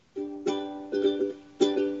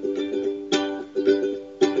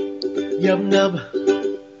Yum nub,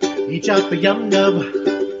 each out the yum nub.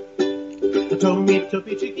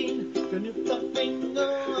 Topi chicken,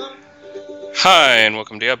 Hi, and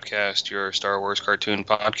welcome to Upcast, your Star Wars cartoon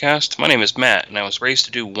podcast. My name is Matt, and I was raised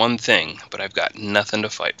to do one thing, but I've got nothing to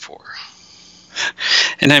fight for.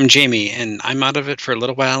 And I'm Jamie, and I'm out of it for a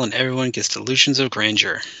little while, and everyone gets delusions of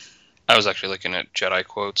grandeur. I was actually looking at Jedi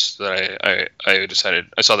quotes that I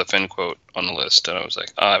decided, I saw the Finn quote on the list, and I was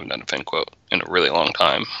like, I haven't done a Finn quote in a really long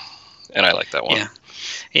time, and I like that one.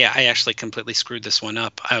 Yeah, I actually completely screwed this one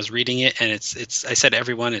up. I was reading it, and it's I said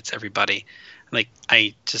everyone, it's everybody. Like,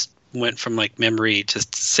 I just went from, like, memory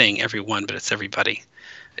just saying everyone, but it's everybody,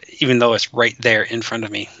 even though it's right there in front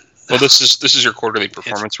of me. Well, this is your quarterly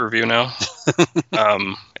performance review now,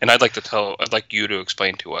 and I'd like you to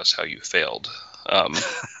explain to us how you failed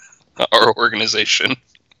our organization.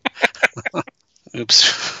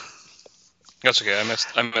 Oops. That's okay. I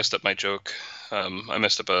messed up my joke. I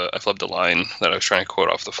flubbed a line that I was trying to quote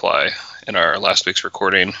off the fly in our last week's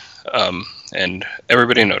recording, and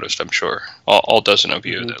everybody noticed, I'm sure. All dozen of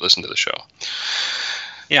you that listen to the show.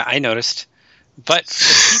 Yeah, I noticed. But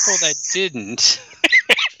the people that didn't...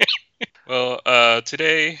 Well,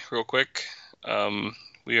 today, real quick,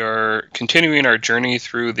 we are continuing our journey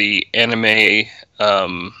through the anime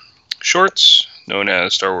shorts, known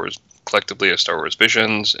as collectively as Star Wars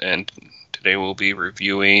Visions, and today we'll be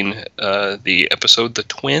reviewing the episode The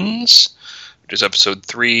Twins, which is episode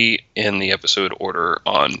 3 in the episode order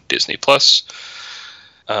on Disney+. But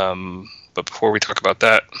before we talk about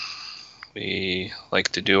that, we like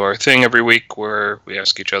to do our thing every week where we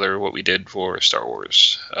ask each other what we did for Star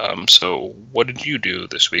Wars. So what did you do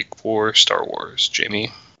this week for Star Wars, Jamie?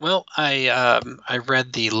 Well, I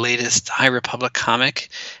read the latest High Republic comic,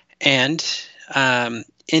 and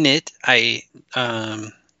in it I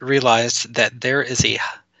realized that there is a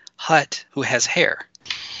Hutt who has hair.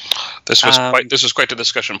 This was quite the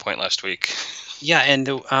discussion point last week. Yeah, and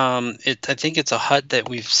I think it's a Hutt that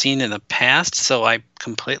we've seen in the past, so I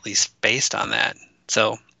completely spaced on that.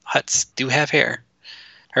 So Hutts do have hair,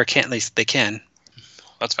 or at least they can.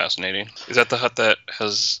 That's fascinating. Is that the Hutt that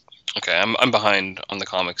has? Okay, I'm behind on the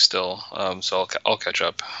comics still, so I'll catch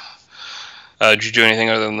up. Did you do anything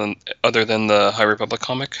other than the High Republic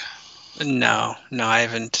comic? No, I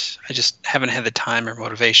haven't. I just haven't had the time or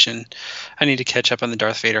motivation. I need to catch up on the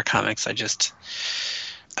Darth Vader comics. I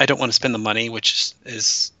don't want to spend the money, which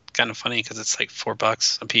is kind of funny because it's like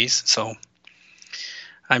 $4 a piece. So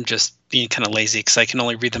I'm just being kind of lazy because I can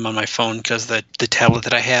only read them on my phone because the tablet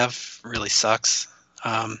that I have really sucks.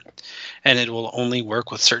 And it will only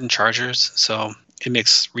work with certain chargers. So it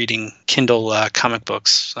makes reading Kindle comic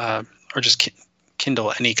books or just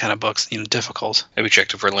Kindle any kind of books, difficult. Have you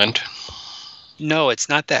checked it for lint? No, it's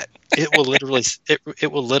not that. It will literally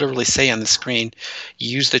it will literally say on the screen,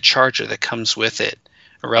 use the charger that comes with it,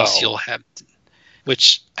 or else you'll have.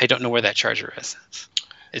 Which I don't know where that charger is.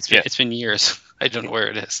 It's been years. I don't know where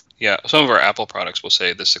it is. Yeah, some of our Apple products will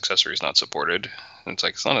say this accessory is not supported. And it's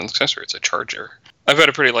like, it's not an accessory, it's a charger. I've had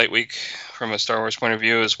a pretty light week from a Star Wars point of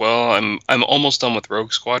view as well. I'm almost done with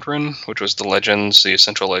Rogue Squadron, which was the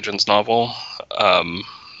Essential Legends novel. I'm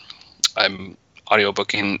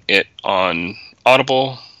audiobooking it on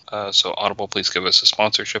Audible. So Audible, please give us a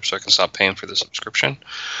sponsorship so I can stop paying for the subscription.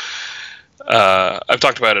 I've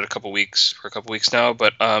talked about it for a couple weeks now,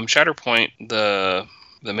 but Shatterpoint, the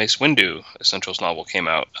Mace Windu Essentials novel came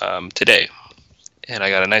out today. And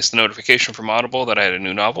I got a nice notification from Audible that I had a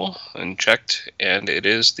new novel, and checked, and it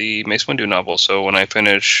is the Mace Windu novel. So when I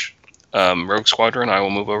finish Rogue Squadron, I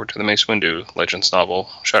will move over to the Mace Windu Legends novel,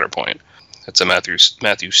 Shatterpoint. It's a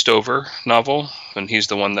Matthew Stover novel, and he's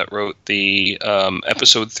the one that wrote the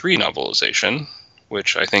Episode 3 novelization,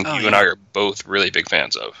 which I think you and I are both really big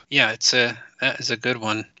fans of. Yeah, that is a good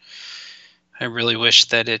one. I really wish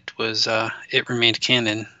that it remained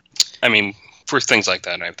canon. I mean, for things like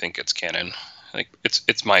that, I think it's canon. Like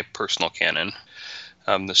it's my personal canon.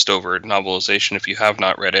 The Stover novelization, if you have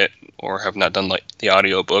not read it or have not done like the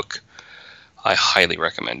audiobook, I highly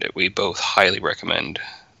recommend it. We both highly recommend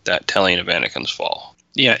that telling of Anakin's fall.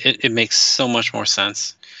 Yeah, it makes so much more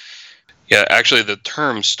sense. Yeah, actually the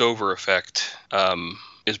term Stover effect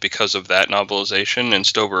is because of that novelization, and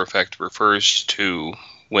Stover effect refers to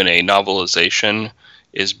when a novelization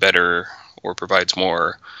is better or provides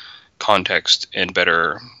more context and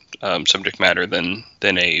better subject matter than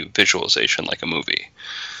a visualization like a movie.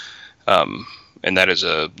 And that is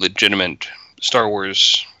a legitimate Star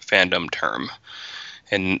Wars fandom term.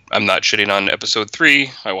 And I'm not shitting on Episode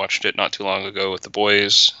 3. I watched it not too long ago with the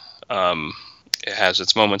boys. It has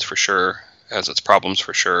its moments for sure. has its problems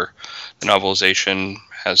for sure. The novelization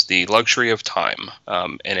has the luxury of time,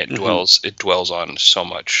 and it dwells on so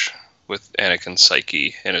much with Anakin's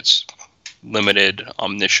psyche and its limited,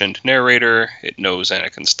 omniscient narrator. It knows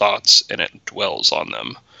Anakin's thoughts, and it dwells on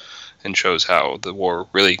them and shows how the war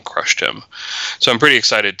really crushed him. So I'm pretty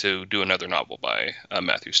excited to do another novel by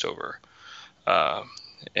Matthew Stover.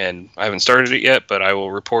 And I haven't started it yet, but I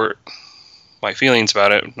will report my feelings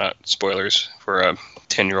about it, not spoilers, for a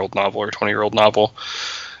 10-year-old novel or 20-year-old novel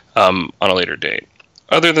on a later date.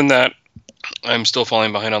 Other than that, I'm still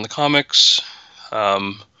falling behind on the comics.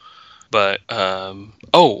 I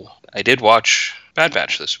did watch Bad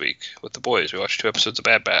Batch this week with the boys. We watched 2 episodes of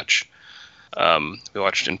Bad Batch. We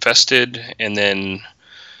watched Infested, and then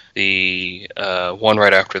the one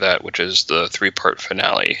right after that, which is the 3-part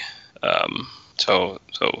finale. So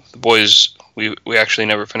the boys, we actually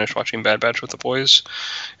never finished watching Bad Batch with the boys,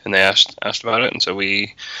 and they asked about it, and so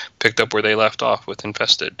we picked up where they left off with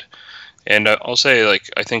Infested. And I'll say,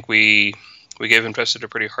 I think we gave Infested a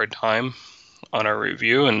pretty hard time on our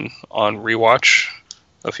review, and on rewatch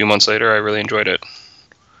a few months later, I really enjoyed it.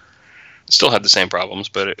 Still had the same problems,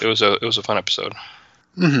 but it was a fun episode.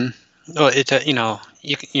 Mm-hmm. Well,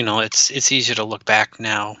 it's easier to look back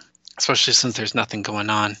now, especially since there's nothing going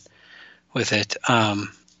on with it.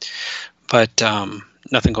 But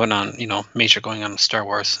nothing going on, major going on with Star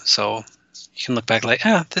Wars. So you can look back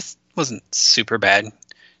this wasn't super bad,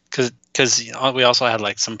 because we also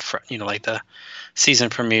had some the season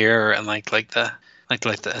premiere and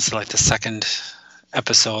the second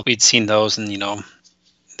episode. We'd seen those, and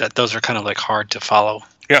that those are kind of hard to follow.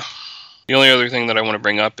 Yeah. The only other thing that I want to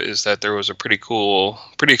bring up is that there was a pretty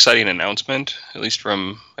exciting announcement, at least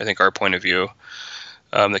from, I think, our point of view,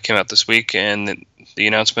 that came out this week, and the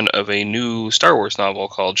announcement of a new Star Wars novel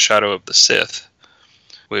called Shadow of the Sith,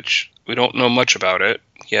 which we don't know much about it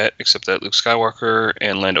yet, except that Luke Skywalker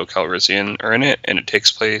and Lando Calrissian are in it, and it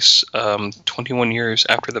takes place 21 years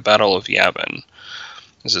after the Battle of Yavin.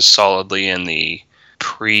 This is solidly in the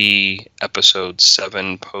pre-Episode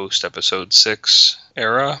 7, post-Episode 6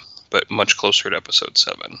 era, but much closer to Episode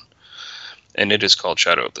 7. And it is called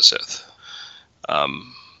Shadow of the Sith.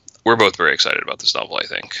 We're both very excited about this novel, I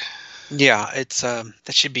think. Yeah, it's that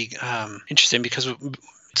should be interesting, because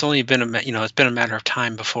it's only been it's been a matter of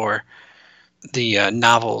time before the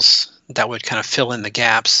novels that would kind of fill in the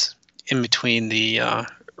gaps in between the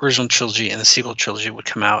original trilogy and the sequel trilogy would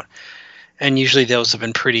come out, and usually those have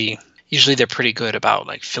been they're pretty good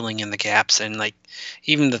about filling in the gaps, and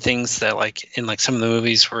even the things that in some of the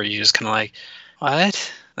movies where you just kind of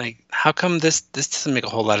what, how come this doesn't make a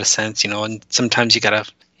whole lot of sense, and sometimes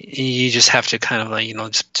you just have to kind of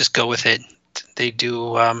just go with it. They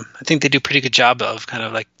do I think they do a pretty good job of kind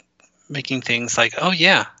of making things oh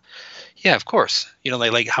yeah, of course, how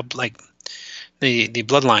the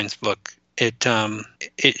Bloodlines book, it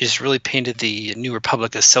just really painted the New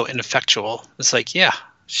Republic as so ineffectual. It's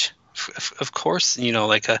of course,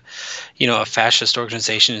 a fascist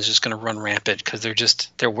organization is just going to run rampant because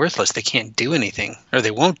they're worthless. They can't do anything, or they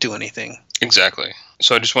won't do anything. Exactly.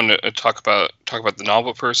 So I just wanted to talk about the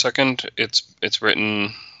novel for a second. It's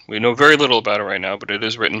written. We know very little about it right now, but it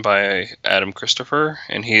is written by Adam Christopher,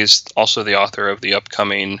 and he's also the author of the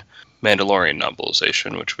upcoming Mandalorian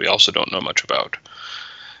novelization, which we also don't know much about.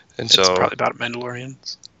 And it's probably about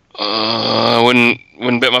Mandalorians. I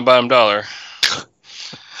wouldn't bet my bottom dollar.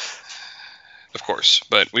 Of course,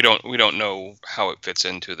 but we don't know how it fits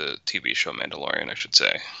into the TV show Mandalorian, I should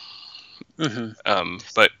say. Mm-hmm.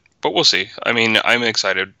 But we'll see. I mean, I'm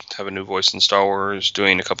excited to have a new voice in Star Wars,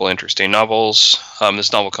 doing a couple interesting novels.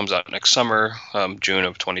 This novel comes out next summer, June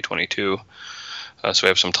of 2022. So we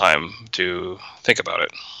have some time to think about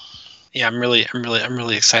it. Yeah, I'm really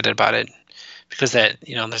excited about it, because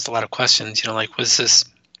there's a lot of questions. Was this,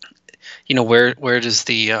 where does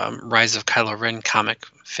the Rise of Kylo Ren comic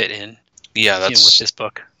fit in? Yeah, that's with this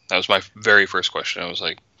book. That was my very first question. I was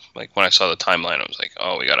like when I saw the timeline, I was like,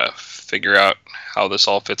 oh, we gotta figure out how this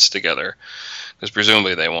all fits together, because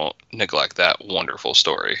presumably they won't neglect that wonderful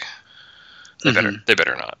story. They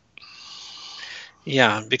better not.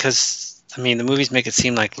 Yeah, because the movies make it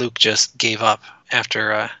seem like Luke just gave up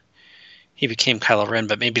after he became Kylo Ren,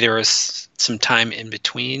 but maybe there was some time in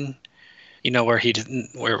between,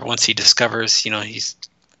 where once he discovers, he's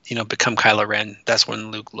become Kylo Ren, that's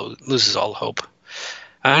when Luke loses all hope.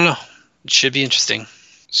 I don't know. It should be interesting.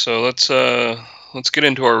 So let's get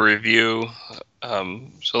into our review.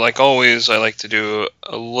 So like always, I like to do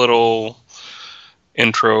a little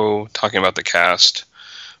intro talking about the cast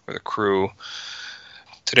or the crew.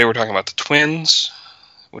 Today we're talking about The Twins,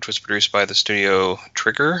 which was produced by the studio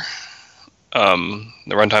Trigger.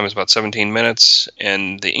 The runtime is about 17 minutes,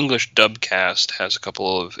 and the English dub cast has a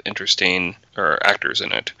couple of interesting actors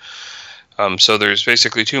in it. So there's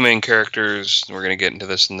basically two main characters. We're going to get into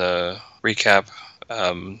this in the recap.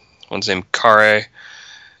 One's named Kare,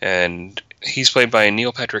 and he's played by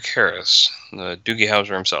Neil Patrick Harris, the Doogie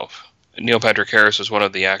Howser himself. Neil Patrick Harris was one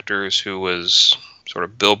of the actors who was sort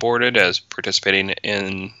of billboarded as participating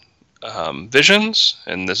in Visions,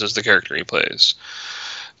 and this is the character he plays.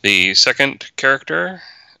 The second character,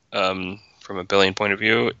 from a billing point of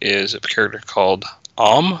view, is a character called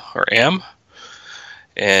Am,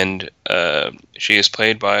 and she is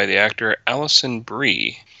played by the actor Alison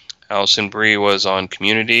Brie. Alison Brie was on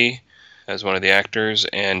Community as one of the actors,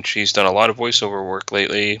 and she's done a lot of voiceover work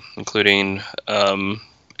lately, including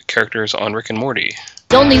characters on Rick and Morty.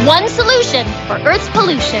 There's only one solution for Earth's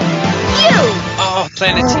pollution. You! Oh,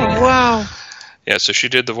 Planetina. Oh, wow. Yeah, so she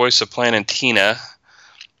did the voice of Planetina,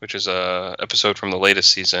 which is a episode from the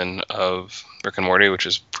latest season of Rick and Morty, which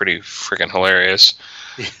is pretty freaking hilarious.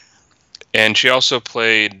 And she also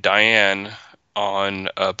played Diane on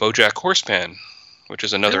BoJack Horseman, which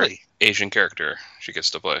is another Really? Asian character she gets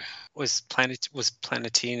to play. Was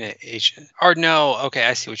Planetina Asian? Or no? Okay,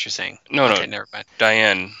 I see what you're saying. No, okay, never mind.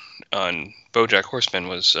 Diane on BoJack Horseman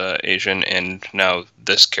was Asian, and now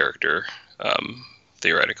this character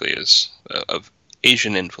theoretically is of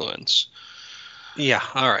Asian influence. Yeah.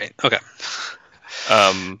 All right. Okay.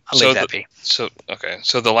 I'll leave that be. So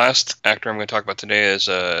the last actor I'm going to talk about today is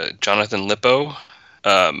Jonathan Lippo.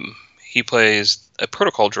 He plays a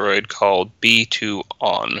protocol droid called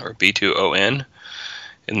B2ON, or B2ON,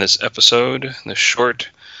 in this episode, in this short.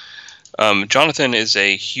 Jonathan is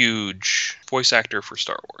a huge voice actor for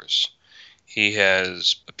Star Wars. He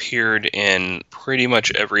has appeared in pretty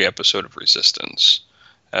much every episode of Resistance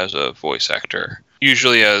as a voice actor,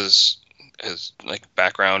 usually as like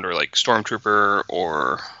background or like stormtrooper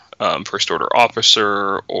or first order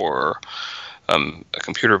officer or a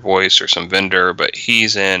computer voice or some vendor, but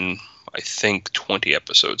he's in I think 20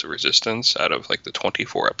 episodes of Resistance out of like the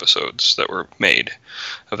 24 episodes that were made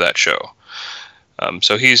of that show.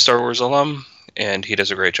 So he's Star Wars alum, and he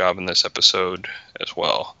does a great job in this episode as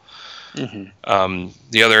well. Mm-hmm.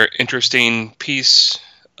 The other interesting piece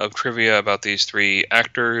of trivia about these three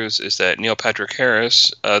actors is that Neil Patrick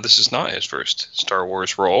Harris, this is not his first Star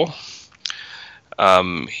Wars role.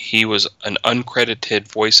 He was an uncredited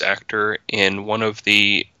voice actor in one of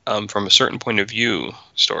the From a Certain Point of View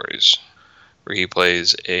stories, where he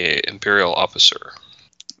plays a Imperial officer.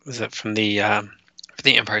 Was it from the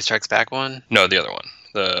Empire Strikes Back one? No, the other one,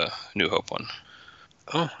 the New Hope one.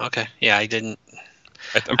 Oh, okay. Yeah, I didn't.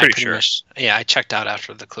 I'm pretty sure. I checked out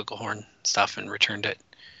after the Klugelhorn stuff and returned it,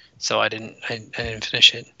 so I didn't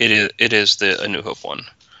finish it. It is the A New Hope one.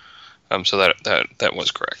 So that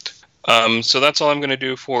was correct. So that's all I'm going to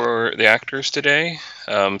do for the actors today.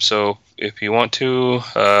 So if you want to,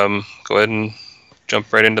 go ahead and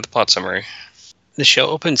jump right into the plot summary. The show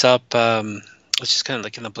opens up, it's just kind of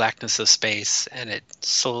like in the blackness of space, and it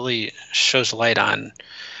slowly shows light on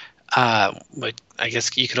what I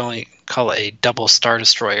guess you could only call a double Star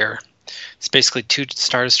Destroyer. It's basically two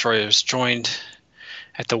Star Destroyers joined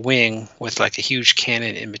at the wing with like a huge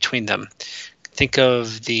cannon in between them. Think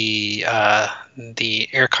of the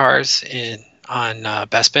air cars on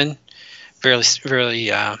Bespin, very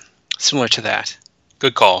similar to that.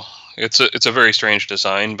 Good call. It's a very strange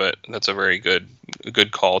design, but that's a very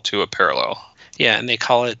good call to a parallel. Yeah, and they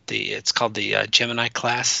call it it's called the Gemini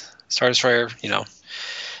class Star Destroyer. You know,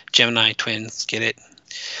 Gemini twins. Get it?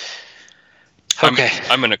 Okay.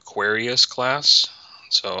 I'm an Aquarius class,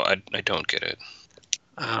 so I don't get it.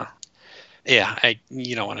 Yeah,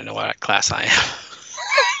 you don't want to know what class I am.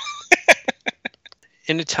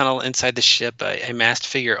 In a tunnel inside the ship, a masked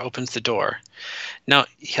figure opens the door. Now,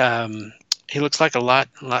 he looks like a lot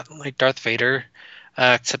like Darth Vader,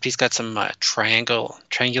 except he's got some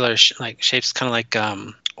triangular shapes, kind of like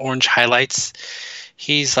orange highlights.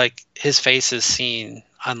 He's like, his face is seen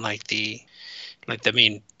on the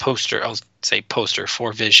main poster. I'll say poster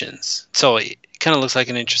for Visions. So it kind of looks like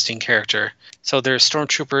an interesting character. So there's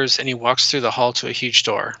stormtroopers, and he walks through the hall to a huge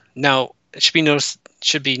door. Now, it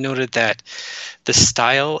should be noted that the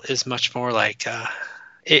style is much more like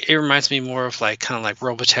it reminds me more of like kind of like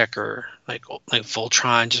Robotech or like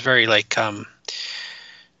Voltron, just very like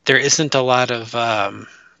there isn't a lot of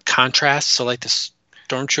contrast. So like the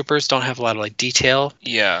stormtroopers don't have a lot of like detail.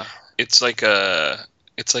 Yeah, it's like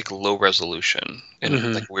low resolution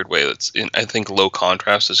in like a weird way. I think low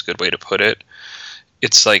contrast is a good way to put it.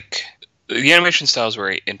 It's like The animation style is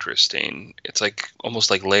very interesting. It's like almost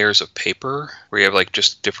like layers of paper, where you have like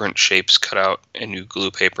just different shapes cut out, and you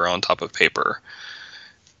glue paper on top of paper.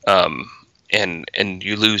 And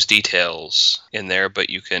you lose details in there, but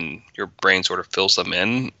your brain sort of fills them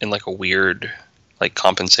in like a weird like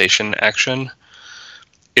compensation action.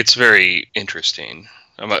 It's very interesting.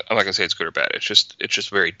 I'm not gonna say it's good or bad. It's just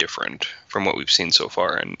very different from what we've seen so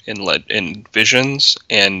far in Visions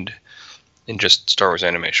and in just Star Wars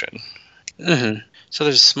animation. Mm-hmm. So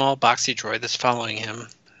there's a small boxy droid that's following him.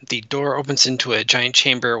 The door opens into a giant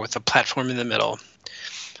chamber with a platform in the middle.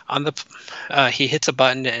 He hits a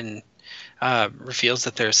button and reveals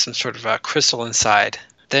that there's some sort of crystal inside.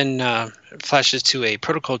 Then it flashes to a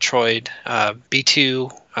protocol droid,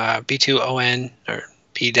 B2ON or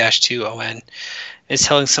B-2ON, is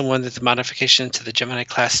telling someone that the modifications to the Gemini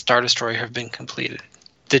class Star Destroyer have been completed.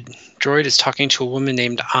 The droid is talking to a woman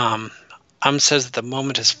named Am. Am says that the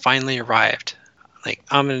moment has finally arrived. Like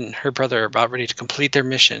Am and her brother are about ready to complete their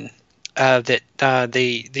mission.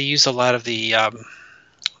 They use a lot of the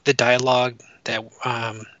dialogue that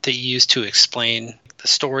they use to explain the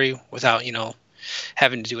story without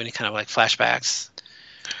having to do any kind of like flashbacks.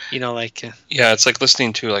 Yeah, it's like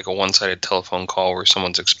listening to like a one-sided telephone call where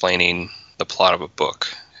someone's explaining the plot of a book.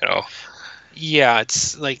 Yeah,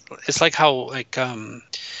 it's like how like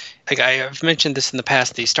I've mentioned this in the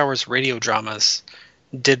past. The Star Wars radio dramas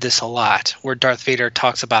did this a lot, where Darth Vader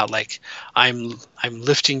talks about like I'm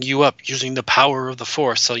lifting you up using the power of the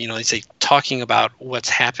Force. So he's like talking about what's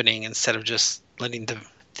happening instead of just letting the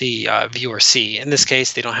viewer see. In this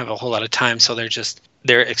case, they don't have a whole lot of time, so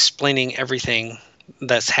they're explaining everything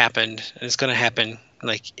that's happened and it's going to happen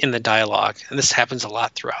like in the dialogue. And this happens a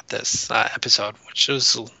lot throughout this episode, which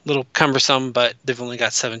was a little cumbersome, but they've only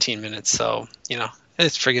got 17 minutes, so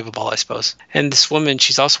it's forgivable, I suppose. And this woman,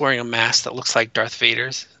 she's also wearing a mask that looks like Darth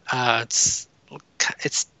Vader's. It's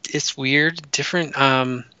weird, different.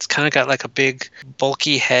 It's kind of got like a big,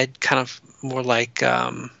 bulky head, kind of more like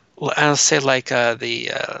I'll say like the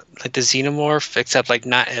xenomorph, except like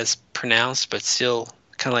not as pronounced, but still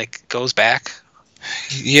kind of like goes back.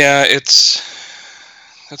 Yeah,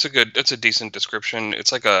 that's a decent description.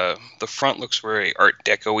 It's like the front looks very Art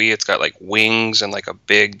Deco-y. It's got like wings and like a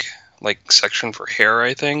big like section for hair,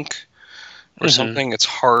 I think, or something. It's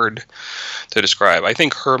hard to describe. I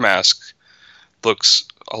think her mask looks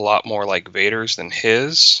a lot more like Vader's than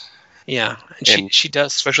his. Yeah, and she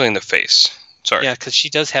does, especially in the face. Sorry. Yeah, because she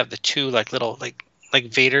does have the two like little like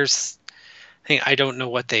Vader's thing. I don't know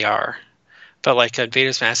what they are, but like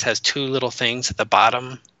Vader's mask has two little things at the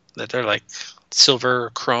bottom that they're like silver or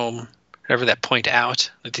chrome, whatever, that point out.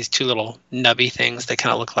 Like these two little nubby things. They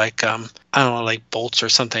kind of look like I don't know, like bolts or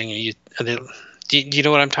something. Do you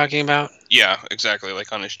know what I'm talking about? Yeah, exactly.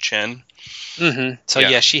 Like on his chin. Mm-hmm. So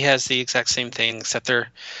yeah, she has the exact same thing, except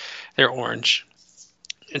they're orange.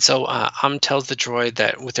 And so tells the droid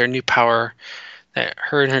that with their new power, that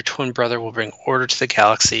her and her twin brother will bring order to the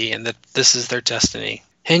galaxy, and that this is their destiny.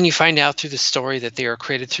 And you find out through the story that they are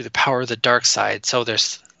created through the power of the dark side. So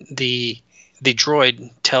there's the droid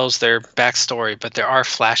tells their backstory, but there are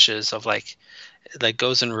flashes of like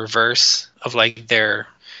goes in reverse of like their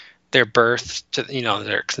birth to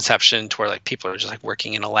their conception, to where like people are just like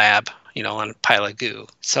working in a lab, on a pile of goo.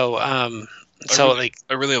 So I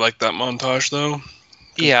really like that montage though.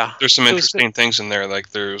 Yeah, there's some interesting things in there. Like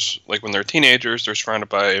there's like when they're teenagers, they're surrounded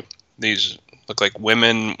by these look like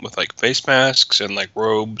women with like face masks and like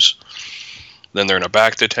robes. Then they're in a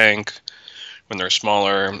Bacta tank when they're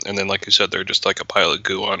smaller, and then like you said, they're just like a pile of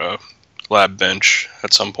goo on a lab bench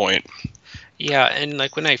at some point. Yeah, and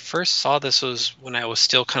like when I first saw this was when I was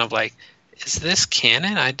still kind of like, is this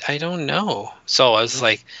canon? I don't know. So I was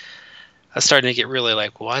starting to get really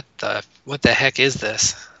like, what the heck is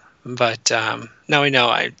this? But now I know.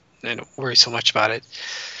 I don't worry so much about it.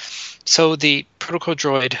 So the protocol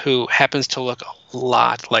droid, who happens to look a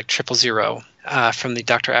lot like 000 from the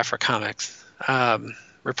Dr. Aphra comics,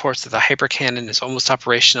 reports that the hypercannon is almost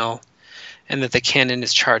operational and that the cannon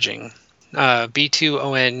is charging.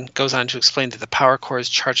 B2ON goes on to explain that the power core is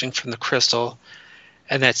charging from the crystal,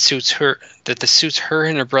 and that the suits her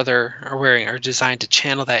and her brother are wearing are designed to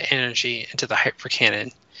channel that energy into the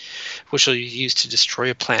hypercannon, which will be used to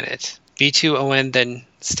destroy a planet. B2ON then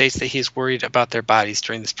states that he is worried about their bodies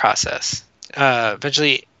during this process.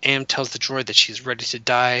 Eventually, Am tells the droid that she's ready to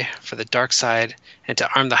die for the dark side and to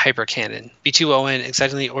arm the hypercannon. B2ON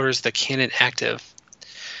excitedly orders the cannon active,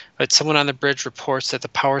 but someone on the bridge reports that the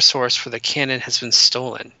power source for the cannon has been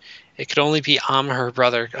stolen. It could only be Am or her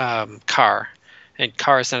brother, Kar, and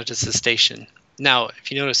Kar is not at the station. Now,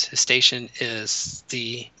 if you notice, his station is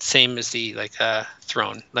the same as the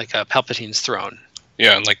throne, Palpatine's throne.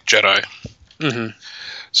 Yeah, and like Jedi. Mm-hmm.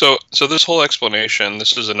 So this whole explanation,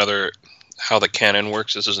 this is another how the canon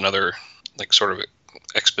works. This is another like sort of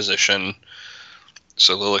exposition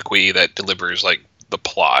soliloquy that delivers like the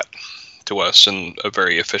plot to us in a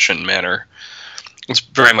very efficient manner. It's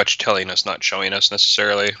very much telling us, not showing us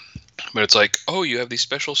necessarily. But it's like, oh, you have these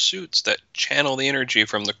special suits that channel the energy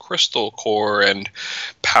from the crystal core and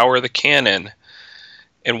power the cannon.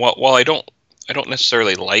 And while I don't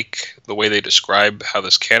necessarily like the way they describe how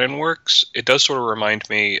this cannon works, it does sort of remind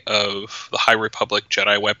me of the High Republic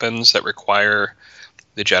Jedi weapons that require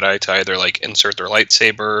the Jedi to either like insert their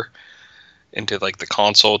lightsaber into like the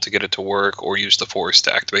console to get it to work, or use the Force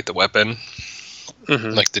to activate the weapon.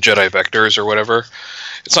 Mm-hmm. Like the Jedi Vectors or whatever.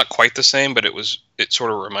 It's not quite the same, but it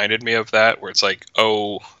sort of reminded me of that, where it's like,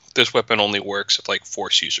 oh, this weapon only works if like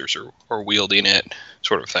Force users are wielding it,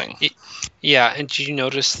 sort of thing. Yeah, and did you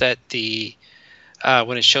notice that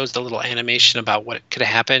when it shows the little animation about what could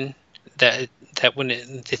happen, that when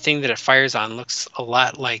the thing that it fires on looks a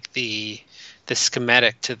lot like the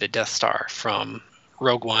schematic to the Death Star from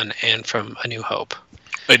Rogue One and from A New Hope.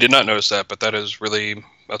 I did not notice that, but that's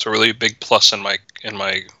a really big plus in my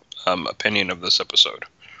opinion of this episode.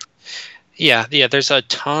 Yeah. There's a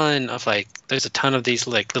ton of these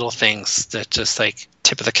like little things that just like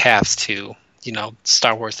tip of the caps to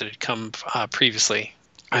Star Wars that had come previously.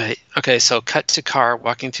 All right. Okay. So cut to Carr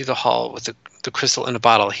walking through the hall with the crystal in a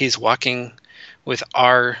bottle. He's walking with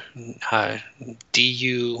R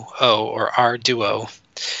DUO or R Duo.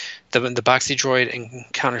 The boxy droid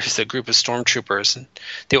encounters a group of stormtroopers.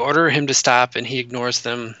 They order him to stop, and he ignores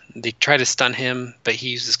them. They try to stun him, but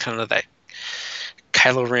he uses kind of that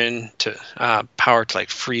Kylo Ren power to like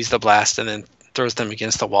freeze the blast, and then throws them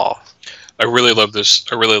against the wall. I really love this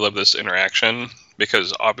interaction,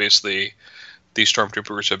 because obviously these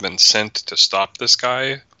stormtroopers have been sent to stop this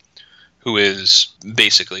guy, who is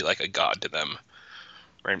basically like a god to them,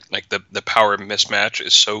 right? Like the power mismatch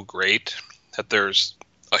is so great that there's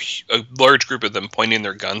a large group of them pointing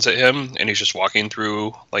their guns at him, and he's just walking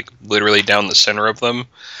through, like, literally down the center of them,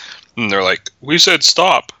 and they're like, "We said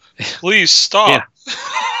stop, please stop." Yeah.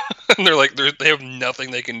 And they're like, they have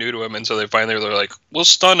nothing they can do to him, and so they're like, "We'll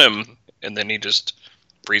stun him," and then he just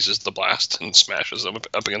freezes the blast and smashes them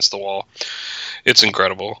up against the wall. It's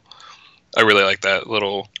incredible. I really like that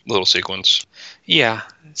little sequence. Yeah.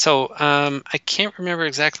 So I can't remember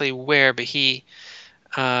exactly where, but he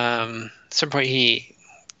at some point he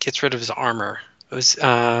gets rid of his armor. It was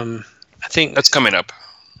I think that's coming up.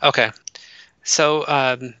 Okay. So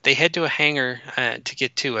they head to a hangar to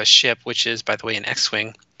get to a ship, which is, by the way, an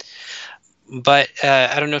X-Wing. But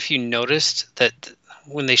I don't know if you noticed that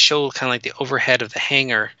when they show kind of like the overhead of the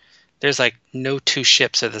hangar, there's like no two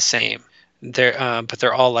ships are the same. But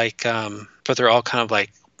they're all kind of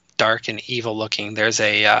like dark and evil looking. There's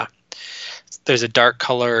a dark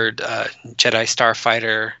colored Jedi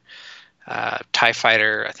Starfighter, TIE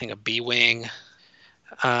Fighter, I think a B-Wing,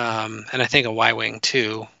 and I think a Y-Wing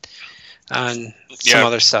too, and some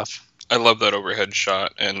other stuff. I love that overhead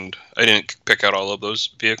shot, and I didn't pick out all of those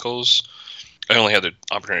vehicles. I only had the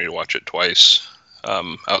opportunity to watch it twice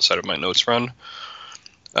outside of my notes run.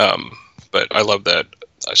 But I love that.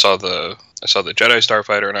 I saw the Jedi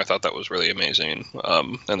Starfighter, and I thought that was really amazing.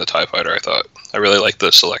 And the TIE Fighter, I really liked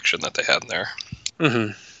the selection that they had in there.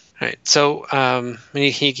 Mm-hmm. Right. So when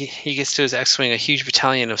he gets to his X-Wing, a huge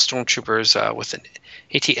battalion of stormtroopers with an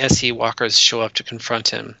AT-ST walkers show up to confront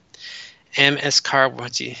him. M.S. Carr,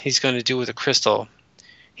 what he's going to do with a crystal.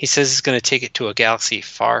 He says he's going to take it to a galaxy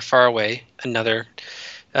far, far away. Another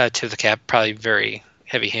to the cap, probably very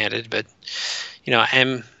heavy-handed. But,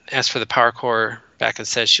 M asks for the power core back and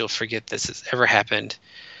says she'll forget this has ever happened.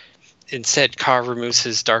 Instead, Carr removes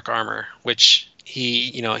his dark armor, which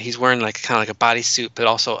he's wearing like kind of like a bodysuit, but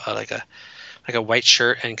also like a white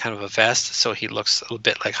shirt and kind of a vest, so he looks a little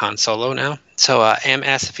bit like Han Solo now. So M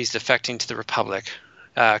asks if he's defecting to the Republic.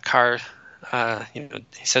 Carr, he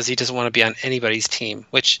says he doesn't want to be on anybody's team,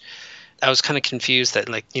 which I was kind of confused that,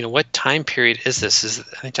 like, what time period is this? Is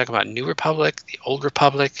they talking about New Republic, the Old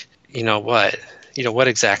Republic? What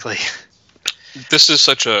exactly? This is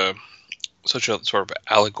such a sort of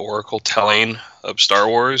allegorical telling of Star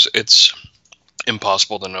Wars. It's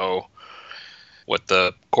impossible to know what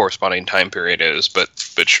the corresponding time period is, but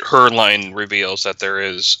her line reveals that there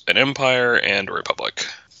is an empire and a republic.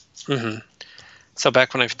 Mm-hmm. So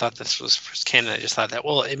back when I thought this was first canon, I just thought that,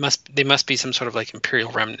 well, they must be some sort of like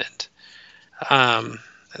imperial remnant, and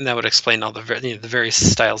that would explain all the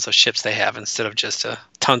various styles of ships they have instead of just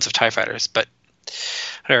tons of TIE fighters. But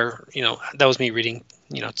or that was me reading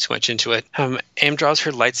too much into it. Am draws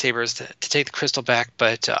her lightsabers to take the crystal back,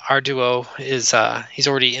 but Arduo is he's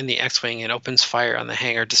already in the X-wing and opens fire on the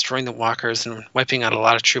hangar, destroying the walkers and wiping out a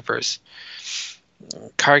lot of troopers.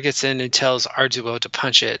 Kar gets in and tells Arduo to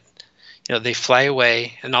punch it. They fly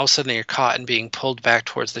away, and all of a sudden they are caught and being pulled back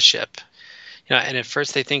towards the ship. And at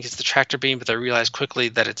first they think it's the tractor beam, but they realize quickly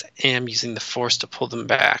that it's Am using the Force to pull them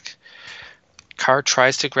back. Kar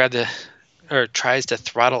tries to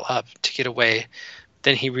throttle up to get away.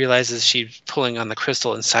 Then he realizes she's pulling on the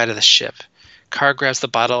crystal inside of the ship. Kar grabs the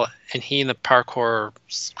bottle, and he and the parkour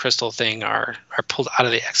crystal thing are pulled out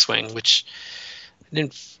of the X-wing, which I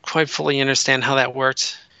didn't quite fully understand how that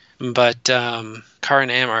worked. But Kar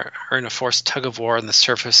and Am are in a forced tug of war on the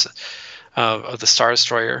surface of the Star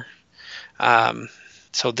Destroyer.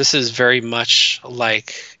 So this is very much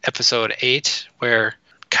like Episode 8, where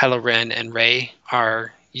Kylo Ren and Rey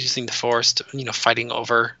are using the Force to, fighting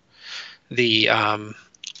over the Anakin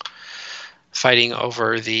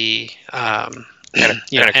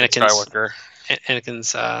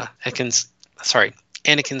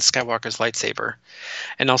Skywalker's lightsaber,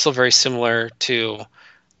 and also very similar to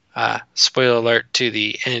spoiler alert to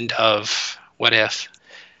the end of What If.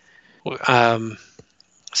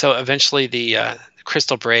 So eventually the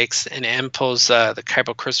crystal breaks, and Am pulls the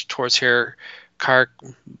kyber crystal towards her. Kar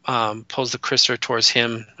pulls the crystal towards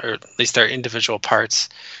him, or at least their individual parts.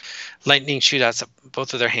 Lightning shootouts at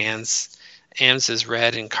both of their hands. Am's is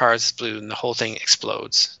red and Kar's is blue, and the whole thing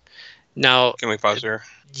explodes. Now, can we pause here?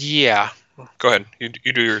 Yeah. Go ahead. You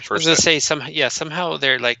do yours first. I was going to say somehow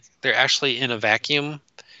they're actually in a vacuum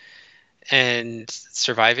and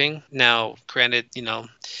surviving. Now, granted,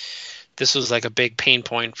 this was like a big pain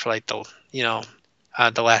point for like the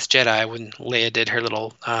Last Jedi when Leia did her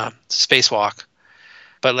little spacewalk.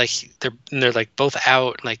 But like they're like both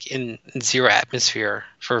out like in zero atmosphere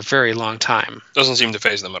for a very long time. Doesn't seem to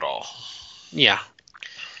faze them at all. Yeah.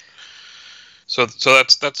 So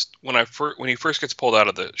that's when he first gets pulled out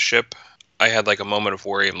of the ship, I had like a moment of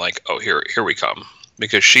worry. I'm like, oh, here we come,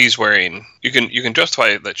 because she's wearing. You can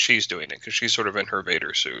justify that she's doing it because she's sort of in her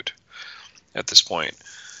Vader suit at this point.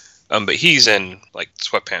 But he's in like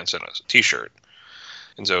sweatpants and a t-shirt,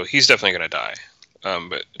 and so he's definitely going to die.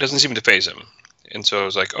 But it doesn't seem to faze him. And so I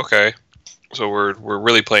was like, okay, so we're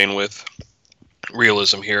really playing with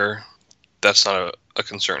realism here. That's not a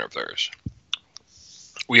concern of theirs.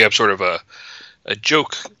 We have sort of a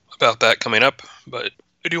joke about that coming up, but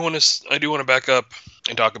I do want to back up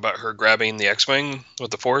and talk about her grabbing the X-wing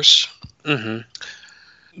with the Force. Mm-hmm.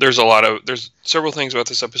 There's several things about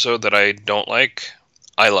this episode that I don't like.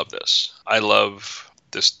 I love this. I love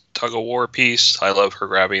this tug of war piece. I love her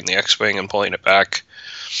grabbing the X-wing and pulling it back.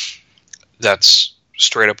 That's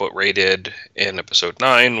straight up what Rey did in Episode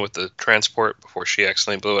 9 with the transport before she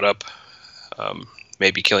accidentally blew it up,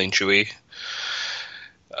 maybe killing Chewie.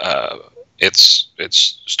 It's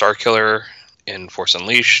Starkiller in Force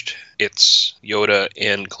Unleashed. It's Yoda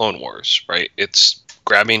in Clone Wars, right? It's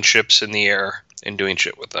grabbing ships in the air and doing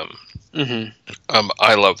shit with them. Mm-hmm.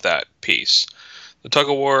 I love that piece. The tug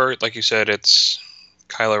of war, like you said, it's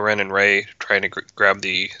Kylo Ren and Rey trying to grab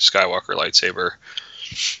the Skywalker lightsaber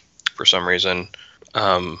for some reason.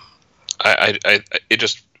 It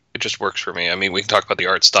just works for me. I mean, we can talk about the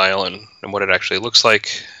art style and what it actually looks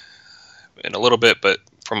like in a little bit, but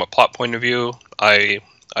from a plot point of view, I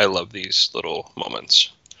love these little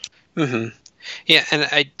moments. Mm-hmm. Yeah, and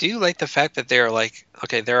I do like the fact that they're like,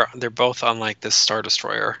 okay, they're both on like this Star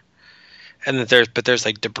Destroyer, and that there's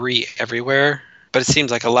like debris everywhere. But it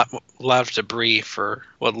seems like a lot of debris for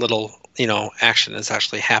what little action has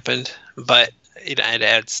actually happened. But it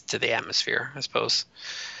adds to the atmosphere, I suppose.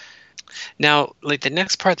 Now, like the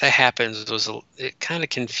next part that happens it kind of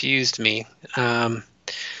confused me.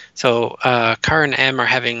 So Kar and Am are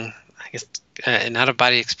having, I guess, an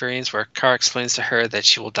out-of-body experience where Kar explains to her that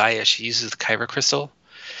she will die as she uses the kyber crystal.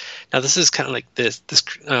 Now, this is kind of like this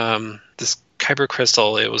kyber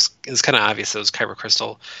crystal. It's kind of obvious it was kyber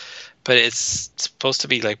crystal, but it's supposed to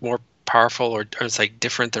be like more powerful, or it's like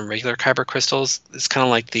different than regular kyber crystals. It's kind of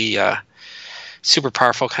like the super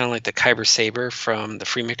powerful, kind of like the kyber saber from the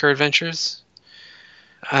Freemaker Adventures.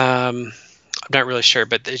 I'm not really sure,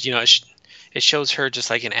 but it shows her just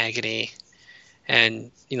like in agony,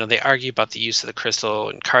 and they argue about the use of the crystal,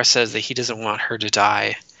 and Kar says that he doesn't want her to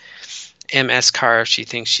die. Am asks Kar if she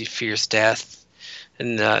thinks she fears death,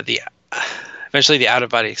 and eventually the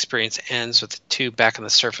out-of-body experience ends with the two back on the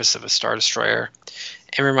surface of a Star Destroyer,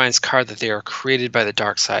 and reminds Kar that they are created by the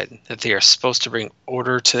dark side, that they are supposed to bring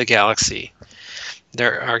order to the galaxy.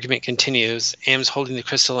 Their argument continues. Am's holding the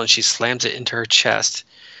crystal, and she slams it into her chest.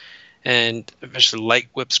 and eventually light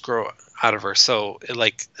whips grow out of her. So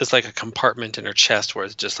it's like a compartment in her chest where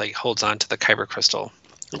it just like holds on to the kyber crystal.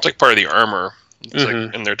 It's like part of the armor. It's Mhm.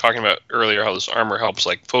 like, and they're talking about earlier how this armor helps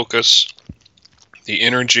like focus the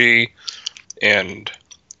energy, and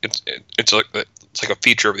it's like a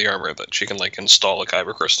feature of the armor that she can like install a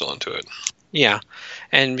kyber crystal into it. Yeah,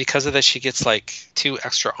 and because of that, she gets like 2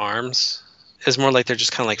 extra arms. It's more like they're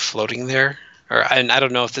just kind of like floating there. And I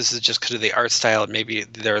don't know if this is just because of the art style. Maybe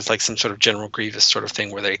there's like some sort of General Grievous sort of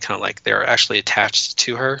thing where they kind of like they're actually attached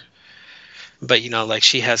to her. But like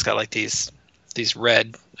she has got like these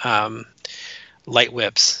red light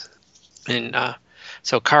whips, and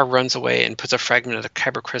so Carr runs away and puts a fragment of the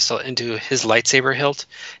kyber crystal into his lightsaber hilt.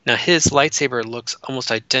 Now his lightsaber looks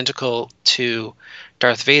almost identical to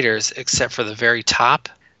Darth Vader's, except for the very top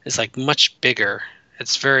is like much bigger.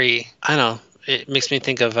 It's very, I don't know, it makes me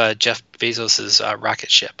think of Jeff Bezos's rocket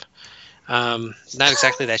ship. Not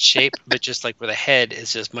exactly that shape, but just like where the head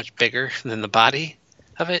is just much bigger than the body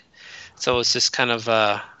of it. So it's just kind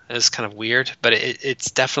of weird, but it's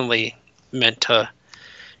definitely meant to,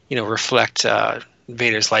 reflect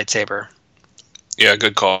Vader's lightsaber. Yeah,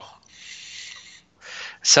 good call.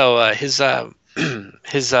 So his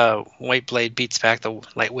white blade beats back the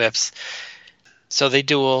light whips. So they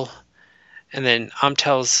duel, and then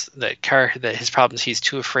tells that Carr that his problem is he's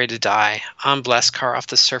too afraid to die. Blasts Carr off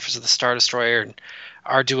the surface of the Star Destroyer, and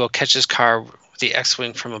our duo catches Carr with the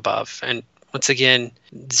X-wing from above. And once again,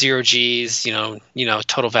 0 G's,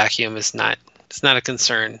 total vacuum is not a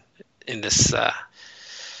concern in this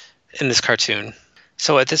cartoon.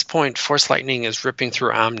 So at this point, Force lightning is ripping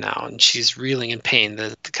through now, and she's reeling in pain.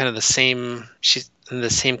 She's in the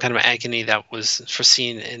same kind of agony that was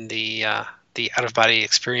foreseen in the out-of-body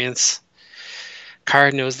experience.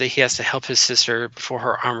 Carr knows that he has to help his sister before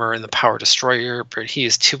her armor and the power destroyer, but he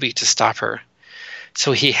is too weak to stop her.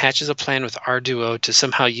 So he hatches a plan with our duo to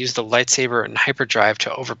somehow use the lightsaber and hyperdrive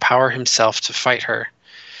to overpower himself to fight her.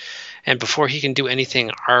 And before he can do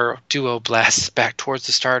anything, our duo blasts back towards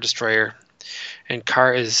the Star Destroyer, and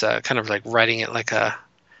Carr is kind of like riding it like a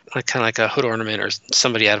hood ornament or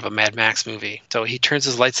somebody out of a Mad Max movie. So he turns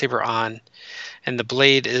his lightsaber on, and the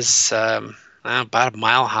blade is about a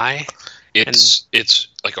mile high. This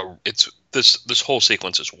whole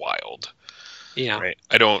sequence is wild. Yeah. Right.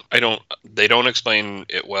 They don't explain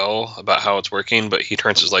it well about how it's working, but he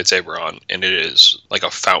turns his lightsaber on and it is like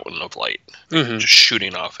a fountain of light, just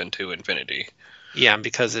shooting off into infinity. Yeah,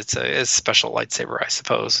 because it's a special lightsaber, I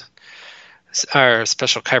suppose. Or a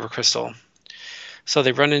special kyber crystal. So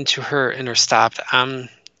they run into her and are stopped.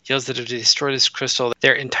 Yells that if they destroy this crystal,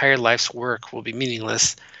 their entire life's work will be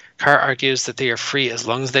meaningless. Carr argues that they are free as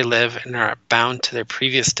long as they live and are bound to their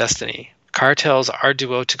previous destiny. Carr tells our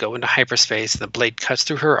duo to go into hyperspace, and the blade cuts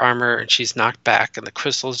through her armor, and she's knocked back, and the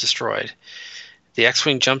crystal is destroyed. The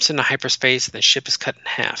X-wing jumps into hyperspace, and the ship is cut in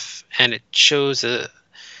half. And it shows a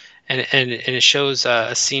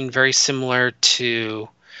scene very similar to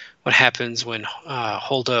what happens when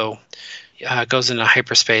Holdo goes into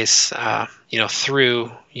hyperspace,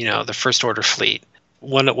 through the First Order fleet.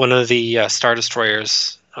 One of the Star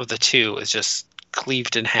Destroyers of the two is just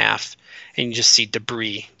cleaved in half, and you just see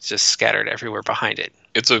debris just scattered everywhere behind it.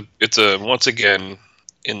 It's a once again,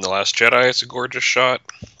 in The Last Jedi, it's a gorgeous shot.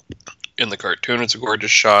 In the cartoon, it's a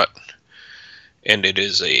gorgeous shot, and it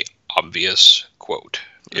is a obvious quote.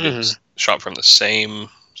 It is shot from the same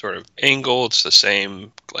sort of angle. It's the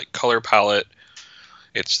same like color palette.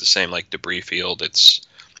 It's the same like debris field. It's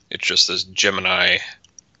just this Gemini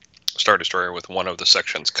Star Destroyer with one of the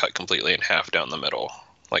sections cut completely in half down the middle,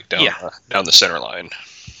 like down the center line.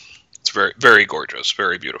 It's very, very gorgeous,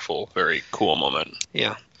 very beautiful, very cool moment.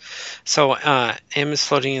 Yeah. So M is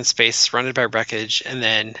floating in space, surrounded by wreckage, and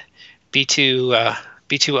then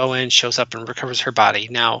B2ON shows up and recovers her body.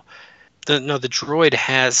 Now, the droid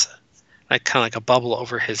has like kind of like a bubble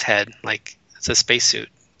over his head, like it's a spacesuit.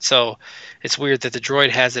 So it's weird that the droid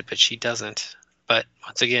has it, but she doesn't. But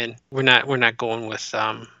once again, we're not going with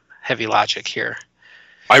heavy logic here.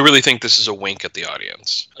 I really think this is a wink at the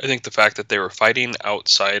audience. I think the fact that they were fighting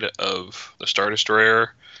outside of the Star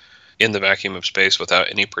Destroyer in the vacuum of space without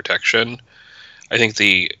any protection, I think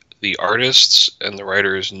the artists and the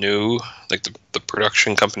writers knew, like the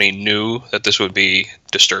production company knew that this would be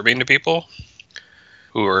disturbing to people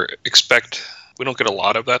who we don't get a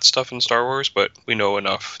lot of that stuff in Star Wars, but we know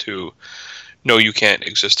enough to know you can't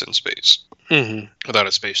exist in space without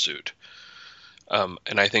a spacesuit.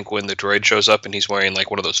 And I think when the droid shows up and he's wearing like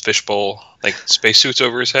one of those fishbowl like spacesuits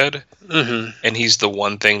over his head, and he's the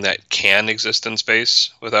one thing that can exist in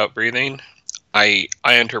space without breathing, I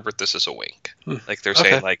interpret this as a wink. Like they're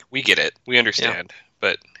saying like, we get it, we understand,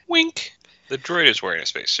 but Wink. The droid is wearing a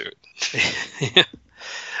spacesuit. Yeah.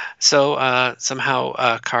 So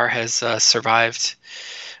somehow Carr has survived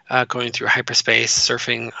going through hyperspace,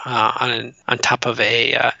 surfing on top of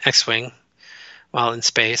a X-wing while in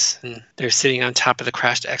space, and they're sitting on top of the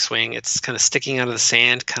crashed X-wing. It's kind of sticking out of the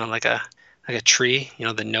sand, kind of like a tree.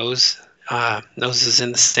 The nose is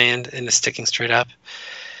in the sand and is sticking straight up.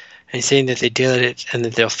 And he's saying that they did it and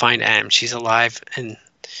that they'll find Am. She's alive, and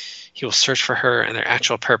he will search for her and their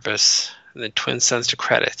actual purpose, and the twin sons to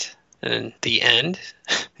credit. And the end,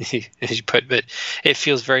 as you put, but it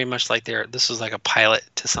feels very much like this was like a pilot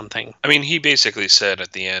to something. I mean, he basically said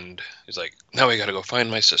at the end, he's like, now we got to go find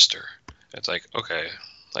my sister. It's like, okay,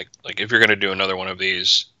 like if you're going to do another one of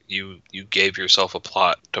these, you gave yourself a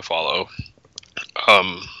plot to follow.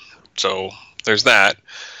 So there's that.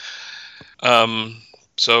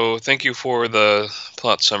 So thank you for the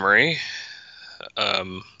plot summary.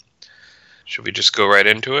 Should we just go right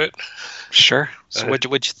into it? Sure. So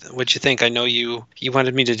what'd you think? I know you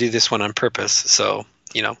wanted me to do this one on purpose, so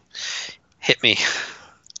hit me.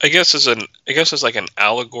 I guess as like an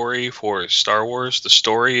allegory for Star Wars, the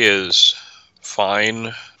story is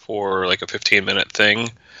fine for like a 15-minute thing.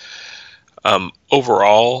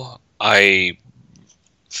 Overall, I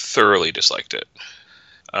thoroughly disliked it.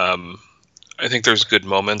 I think there's good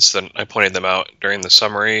moments that I pointed them out during the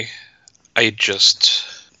summary.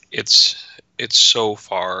 It's so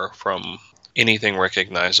far from anything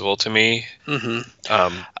recognizable to me.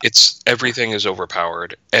 Mm-hmm. Everything is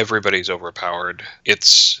overpowered. Everybody's overpowered.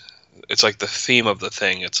 It's like the theme of the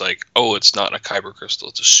thing. It's like, oh, it's not a Kyber crystal.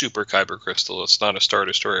 It's a super Kyber crystal. It's not a Star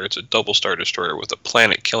Destroyer. It's a double Star Destroyer with a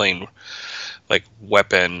planet-killing like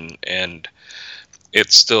weapon, and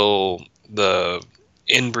it's still the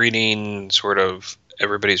inbreeding sort of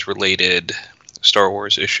everybody's related Star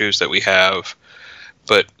Wars issues that we have,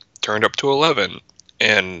 but turned up to 11,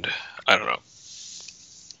 and I don't know.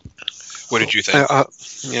 What did you think?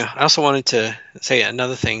 Yeah, I also wanted to say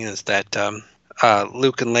another thing is that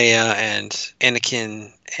Luke and Leia and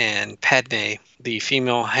Anakin and Padme, the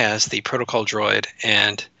female has the protocol droid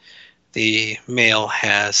and the male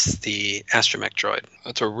has the astromech droid.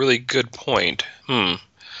 That's a really good point.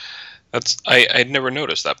 I'd never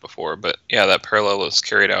noticed that before, but yeah, that parallel is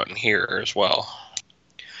carried out in here as well.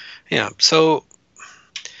 Yeah, so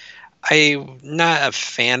I'm not a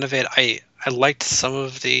fan of it. I liked some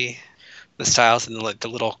of the styles and the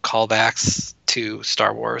little callbacks to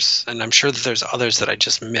Star Wars, and I'm sure that there's others that I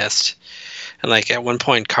just missed. And like at one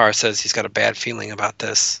point, Carr says he's got a bad feeling about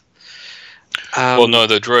this. Well, no,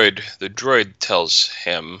 the droid tells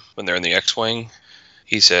him when they're in the X-wing.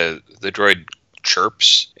 He says the droid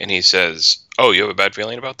chirps and he says, "Oh, you have a bad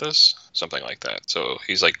feeling about this?" Something like that. So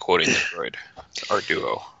he's like quoting the droid, our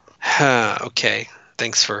duo. Okay.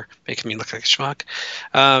 Thanks for making me look like a schmuck.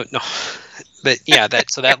 No, but yeah,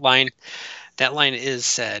 that line is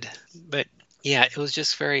said. But yeah, it was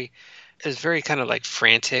very kind of like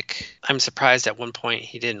frantic. I'm surprised at one point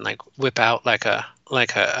he didn't like whip out like a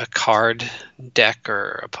card deck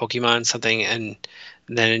or a Pokemon something, and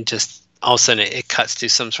then it just all of a sudden it cuts to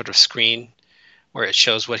some sort of screen where it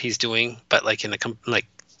shows what he's doing, but like in the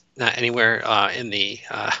not anywhere in the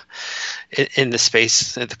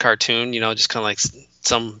space at the cartoon, just kind of like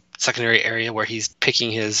some secondary area where he's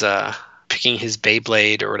picking his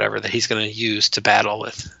Beyblade or whatever that he's going to use to battle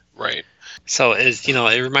with. Right. So it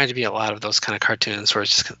reminded me a lot of those kind of cartoons where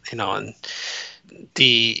it's just and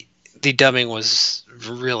the dubbing was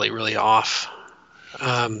really, really off.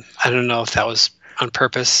 I don't know if that was on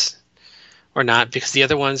purpose or not, because the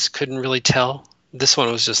other ones couldn't really tell. This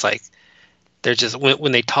one was just like, they're just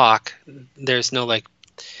when they talk, there's no like,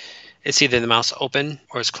 it's either the mouth's open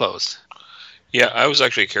or it's closed. Yeah, I was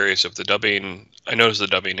actually curious if the dubbing. I noticed the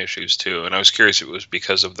dubbing issues too, and I was curious if it was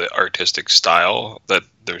because of the artistic style that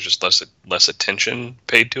there's just less attention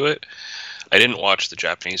paid to it. I didn't watch the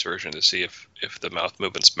Japanese version to see if the mouth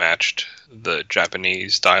movements matched the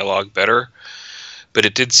Japanese dialogue better, but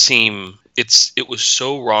it did seem it was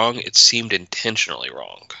so wrong. It seemed intentionally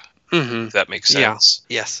wrong. Mm-hmm. If that makes sense.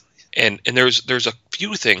 Yeah. Yes. And there's a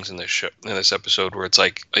few things in this episode where it's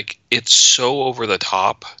like it's so over the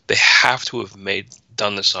top. They have to have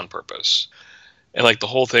done this on purpose. And like the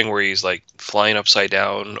whole thing where he's like flying upside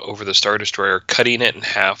down over the Star Destroyer, cutting it in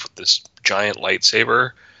half with this giant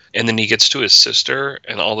lightsaber, and then he gets to his sister,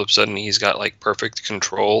 and all of a sudden he's got like perfect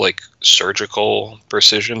control, like surgical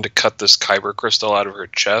precision to cut this Kyber crystal out of her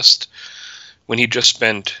chest, when he just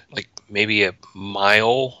spent like maybe a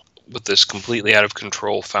mile with this completely out of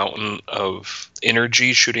control fountain of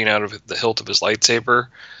energy shooting out of the hilt of his lightsaber,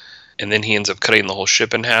 and then he ends up cutting the whole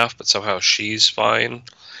ship in half, but somehow she's fine.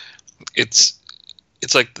 It's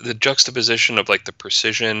it's like the juxtaposition of like the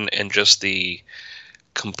precision and just the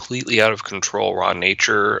completely out of control raw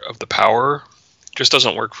nature of the power just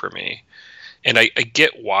doesn't work for me. And I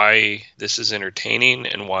get why this is entertaining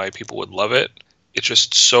and why people would love it. It's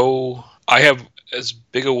just so... I have as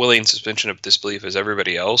big a willing suspension of disbelief as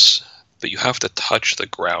everybody else, but you have to touch the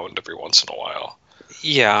ground every once in a while.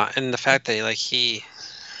 Yeah, and the fact that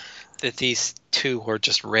that these two were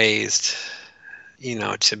just raised,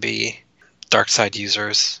 to be dark side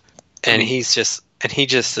users, and he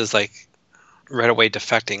just is like right away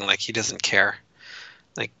defecting, like he doesn't care.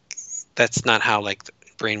 Like that's not how like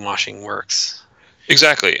brainwashing works.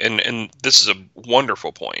 Exactly, and this is a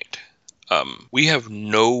wonderful point. We have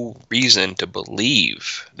no reason to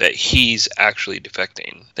believe that he's actually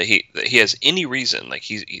defecting. That he has any reason. Like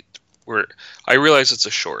I realize it's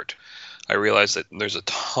a short. I realize that there's a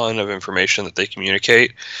ton of information that they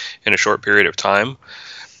communicate in a short period of time,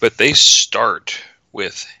 but they start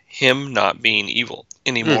with him not being evil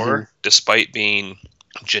anymore, despite being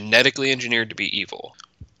genetically engineered to be evil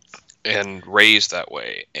and raised that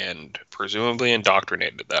way and presumably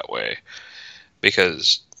indoctrinated that way,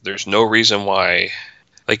 because there's no reason why.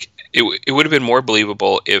 Like it would have been more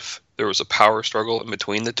believable if there was a power struggle in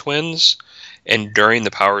between the twins, and during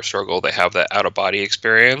the power struggle they have that out-of-body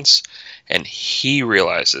experience and he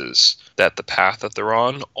realizes that the path that they're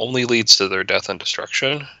on only leads to their death and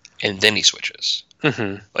destruction, and then he switches.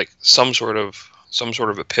 Like some sort of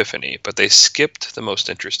epiphany. But they skipped the most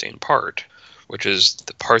interesting part, which is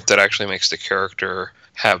the part that actually makes the character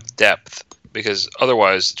have depth, because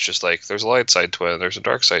otherwise it's just like there's a light side twin, there's a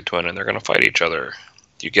dark side twin, and they're going to fight each other.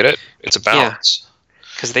 Do you get it? It's a balance.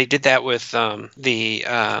 Because they did that with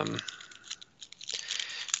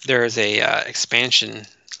there is a expansion.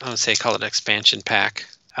 I would say call it expansion pack.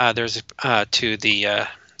 There's to the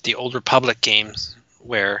Old Republic games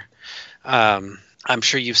where I'm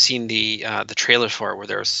sure you've seen the trailer for it, where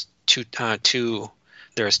there's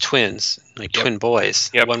there's twins, like twin boys.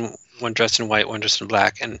 Yep. One dressed in white, one dressed in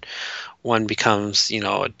black, and one becomes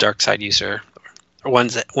a dark side user. Or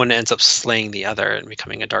one ends up slaying the other and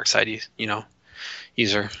becoming a dark side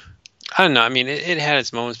user. I don't know. I mean, it had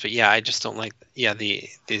its moments, but yeah, I just don't like the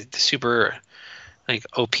super like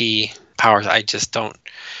OP powers. I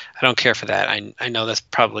don't care for that. I know that's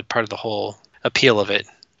probably part of the whole appeal of it,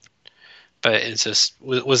 but it's just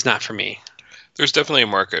was not for me. There's definitely a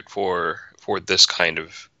market for this kind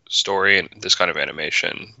of story and this kind of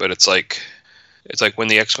animation, but it's like when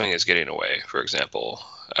the X-Wing is getting away, for example,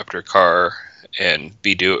 after Carr and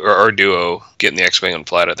our duo get in the X-Wing and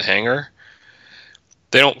fly out of the hangar.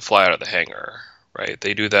 They don't fly out of the hangar, right?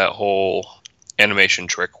 They do that whole animation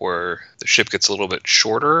trick where the ship gets a little bit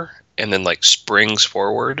shorter and then like springs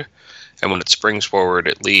forward, and when it springs forward,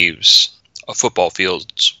 it leaves a football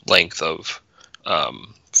field's length of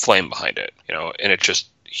flame behind it, and it's just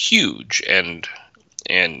huge, and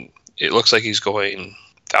it looks like he's going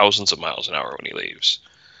thousands of miles an hour when he leaves.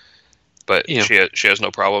 But she has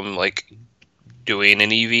no problem like doing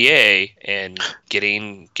an EVA and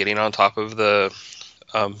getting on top of the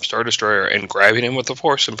Star Destroyer and grabbing him with the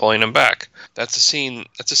Force and pulling him back. That's a scene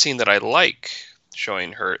that I like,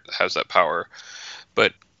 showing her has that power.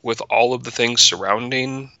 But with all of the things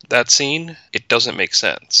surrounding that scene, it doesn't make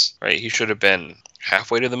sense, right? He should have been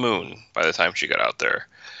halfway to the moon by the time she got out there.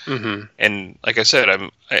 And like I said,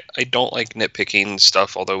 I don't like nitpicking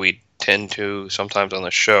stuff, although we tend to sometimes on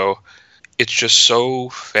the show. It's just so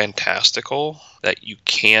fantastical that you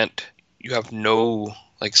have no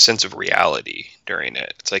like sense of reality during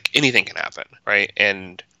it. It's like anything can happen, right?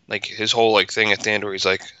 And like his whole like thing at the end where he's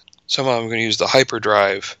like, somehow I'm going to use the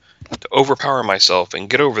hyperdrive to overpower myself and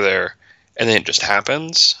get over there, and then it just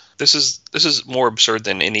happens. This is more absurd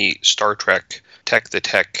than any Star Trek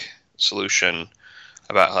tech solution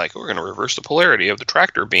about like, we're going to reverse the polarity of the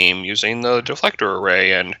tractor beam using the deflector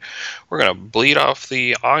array, and we're going to bleed off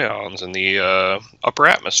the ions in the upper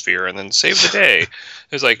atmosphere and then save the day.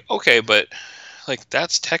 It's like, okay, but like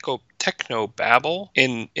that's technobabble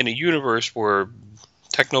in a universe where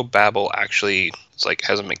technobabble actually is like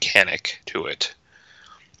has a mechanic to it.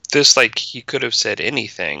 This, like, he could have said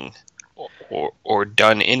anything or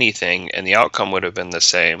done anything and the outcome would have been the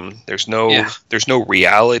same. There's no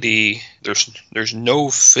reality. There's no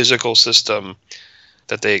physical system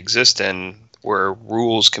that they exist in where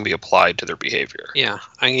rules can be applied to their behavior. Yeah,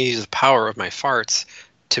 I'm going to use the power of my farts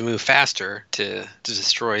to move faster to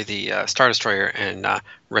destroy the Star Destroyer and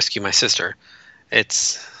rescue my sister.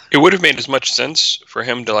 It would have made as much sense for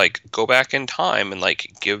him to like go back in time and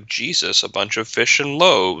like give Jesus a bunch of fish and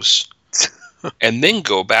loaves and then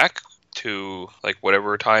go back to like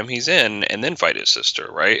whatever time he's in and then fight his sister,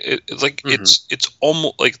 right? It's like it's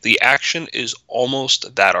almost like the action is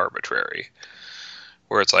almost that arbitrary,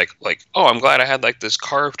 where it's like oh, I'm glad I had like this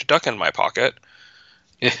carved duck in my pocket.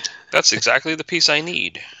 Yeah. That's exactly the piece I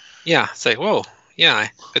need. Yeah, it's like, whoa, yeah,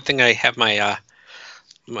 good thing I have my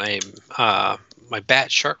my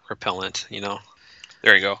bat shark repellent,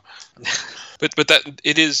 There you go. But that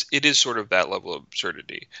it is sort of that level of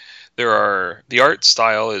absurdity. The art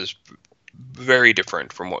style is very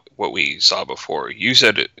different from what we saw before. You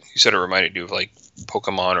said it reminded you of like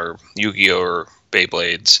Pokemon or Yu-Gi-Oh or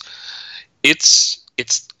Beyblades. It's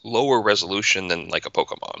lower resolution than like a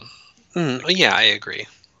Pokemon. Yeah, I agree.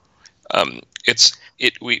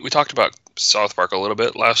 We talked about South Park a little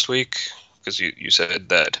bit last week because you said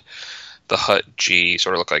that the Hut G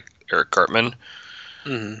sort of looked like Eric Cartman.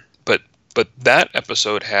 But that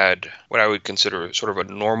episode had what I would consider sort of a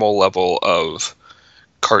normal level of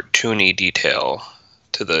cartoony detail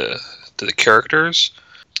to the characters,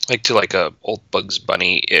 like to like a old Bugs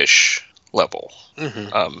Bunny-ish level.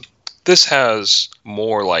 This has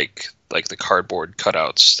more like the cardboard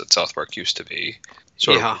cutouts that South Park used to be,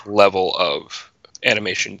 sort of level of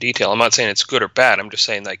animation detail. I'm not saying it's good or bad. I'm just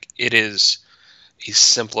saying like it is a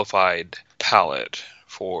simplified palette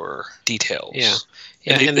for details. Yeah.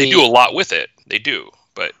 And they do a lot with it. They do,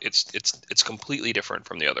 but it's completely different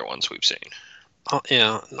from the other ones we've seen.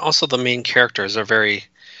 Yeah. Also, the main characters are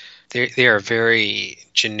they are very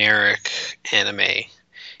generic anime.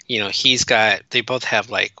 They both have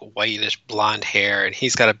like whitish blonde hair, and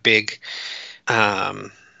he's got a big,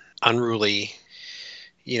 unruly,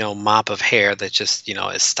 mop of hair that just,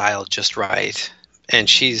 is styled just right. And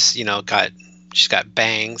she's got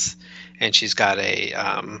bangs, and she's got a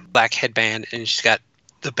black headband, and she's got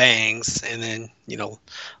the bangs, and then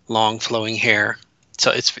long flowing hair.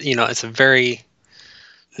 So it's a very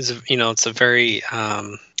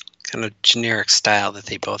kind of generic style that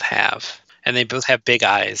they both have, and they both have big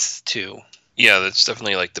eyes too. Yeah, that's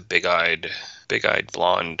definitely like the big-eyed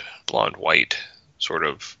blonde white sort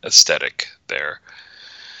of aesthetic there.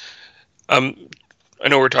 I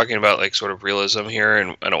know we're talking about like sort of realism here,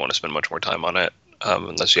 and I don't want to spend much more time on it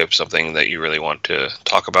unless you have something that you really want to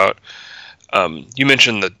talk about. You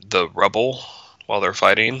mentioned the rubble while they're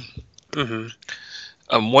fighting.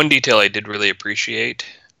 One detail I did really appreciate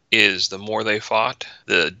is the more they fought,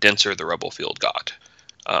 the denser the rubble field got.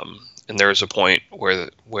 And there is a point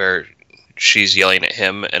where she's yelling at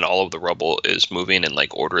him, and all of the rubble is moving in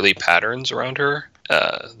like orderly patterns around her.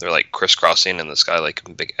 They're like crisscrossing in the sky like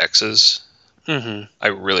big X's. I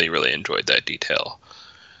really, really enjoyed that detail.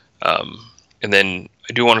 And then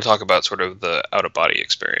I do want to talk about sort of the out-of-body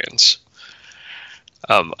experience.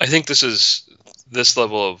 I think this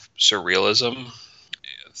level of surrealism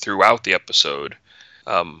throughout the episode,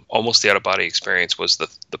 almost the out-of-body experience was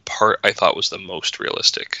the part I thought was the most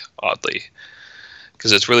realistic, oddly.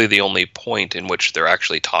 Because it's really the only point in which they're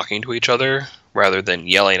actually talking to each other, rather than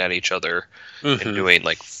yelling at each other and doing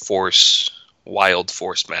like wild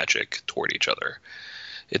force magic toward each other.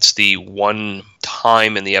 It's the one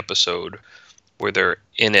time in the episode where they're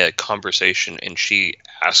in a conversation and she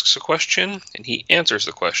asks a question and he answers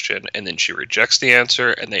the question, and then she rejects the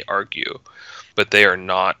answer and they argue. But they are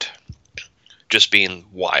not just being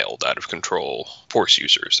wild, out of control force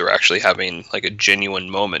users. They're actually having like a genuine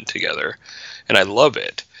moment together, and I love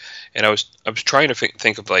it. And I was trying to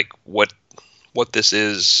think of like what this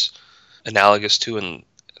is analogous to, and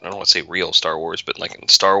I don't want to say real Star Wars, but like in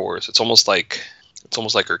Star Wars, it's almost like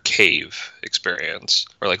her cave experience,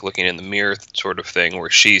 or like looking in the mirror sort of thing, where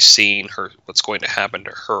she's seeing what's going to happen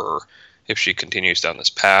to her if she continues down this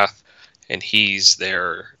path, and he's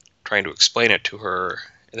there trying to explain it to her,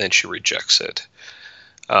 and then she rejects it.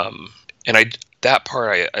 And that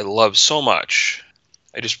part I love so much.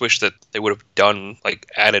 I just wish that they would have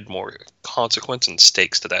added more consequence and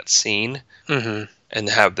stakes to that scene, and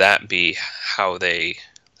have that be how they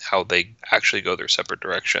actually go their separate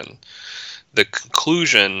direction. The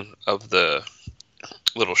conclusion of the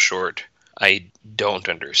little short, I don't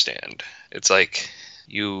understand. It's like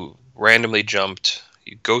you randomly jumped,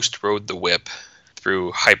 you ghost rode the whip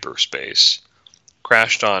through hyperspace,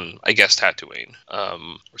 crashed on, I guess, Tatooine,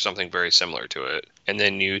 or something very similar to it, and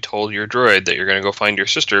then you told your droid that you're going to go find your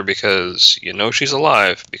sister because you know she's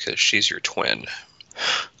alive because she's your twin.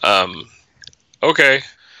 Okay.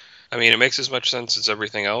 I mean, it makes as much sense as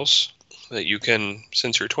everything else that you can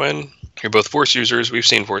sense your twin. You're both Force users. We've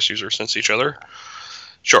seen Force users sense each other.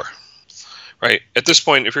 Sure. Right. At this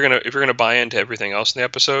point, if you're gonna buy into everything else in the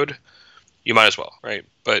episode, you might as well, right?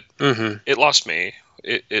 But it lost me.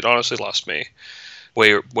 It honestly lost me.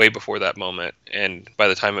 way before that moment. And by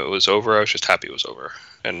the time it was over, I was just happy it was over.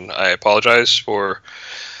 And I apologize for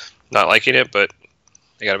not liking it, but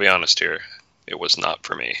I got to be honest here. It was not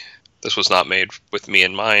for me. This was not made with me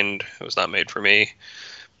in mind. It was not made for me.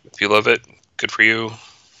 If you love it, good for you.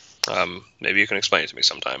 Maybe you can explain it to me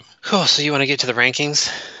sometime. Cool. So you want to get to the rankings?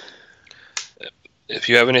 If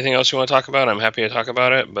you have anything else you want to talk about, I'm happy to talk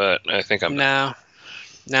about it, but I think I'm... No,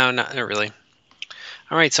 not really.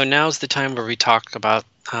 All right, so now's the time where we talk about...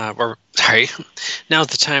 now's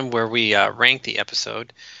the time where we rank the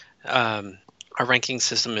episode. Our ranking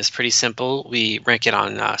system is pretty simple. We rank it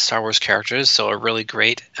on Star Wars characters, so a really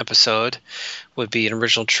great episode would be an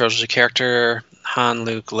original trilogy character, Han,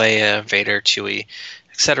 Luke, Leia, Vader, Chewie,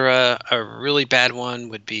 etc. A really bad one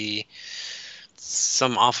would be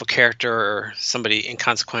some awful character or somebody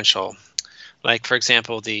inconsequential. Like, for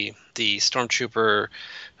example, the stormtrooper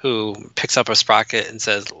who picks up a sprocket and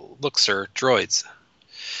says, "Look, sir, droids."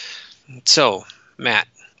 So, Matt,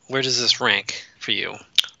 where does this rank for you?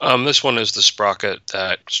 This one is the sprocket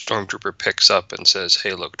that stormtrooper picks up and says,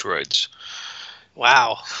 "Hey, look, droids."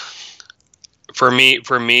 Wow. For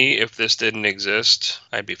me, if this didn't exist,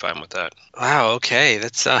 I'd be fine with that. Wow, okay.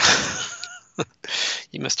 That's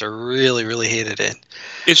you must have really, really hated it.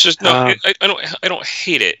 It's just no. I don't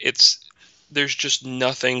hate it. There's just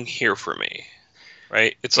nothing here for me,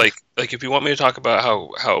 right? It's like if you want me to talk about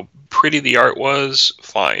how pretty the art was,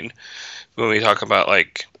 fine. When we talk about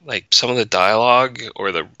like some of the dialogue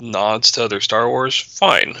or the nods to other Star Wars,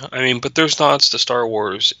 fine. I mean, but there's nods to Star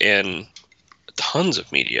Wars in tons of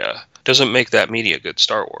media. Doesn't make that media good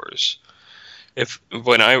Star Wars.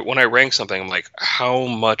 When I rank something, I'm like, how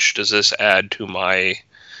much does this add to my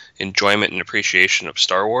enjoyment and appreciation of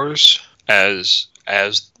Star Wars as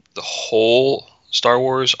the whole Star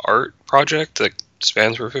Wars art project that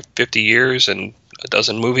spans for 50 years and a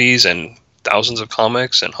dozen movies and thousands of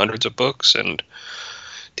comics and hundreds of books and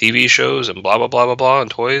TV shows and blah blah blah blah blah and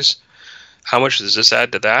toys. How much does this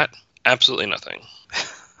add to that? Absolutely nothing.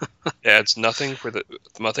 It adds nothing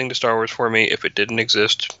to Star Wars for me. If it didn't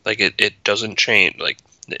exist, like it doesn't change. Like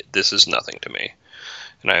this is nothing to me,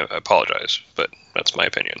 and I apologize, but that's my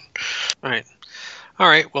opinion. All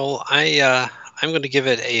right. Well, I'm going to give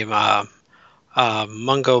it a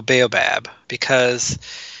Mungo Baobab because,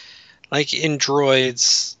 like in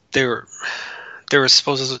Droids, they were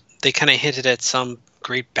supposed they kind of hinted at some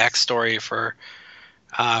great backstory for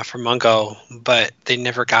Mungo, but they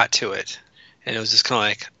never got to it. And it was just kind of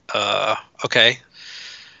like, okay.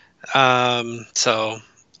 So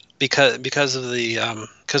because of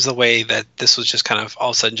the way that this was just kind of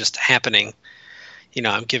all of a sudden just happening,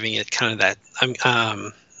 I'm giving it kind of that.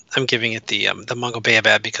 I'm giving it the Mungo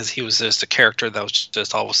Baobab because he was just a character that was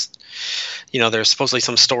just always, there's supposedly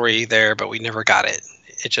some story there, but we never got it.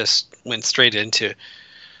 It just went straight into,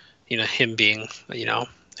 him being,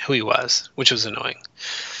 who he was, which was annoying.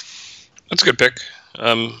 That's a good pick.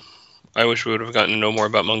 I wish we would have gotten to know more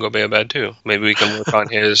about Mungo Baobab too. Maybe we can work on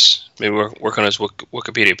his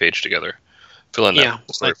Wikipedia page together. Fill in that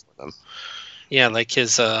story for them. Yeah, like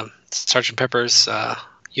his Sgt. Pepper's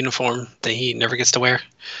uniform that he never gets to wear.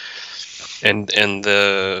 And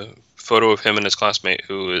the photo of him and his classmate,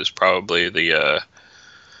 who is probably the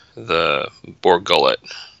Borg Gullet.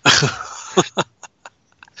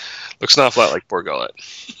 Looks an awful lot like Borg Gullet.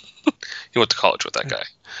 He went to college with that guy.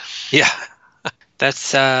 Yeah.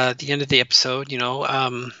 That's the end of the episode. Be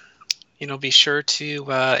sure to,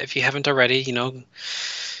 if you haven't already, give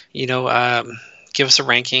us a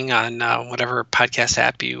ranking on whatever podcast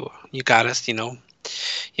app you got us. And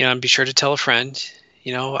be sure to tell a friend.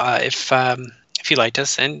 If you liked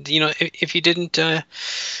us, and if you didn't,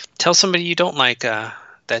 tell somebody you don't like that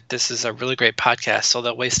this is a really great podcast, so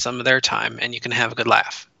they'll waste some of their time and you can have a good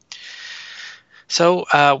laugh. So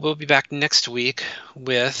we'll be back next week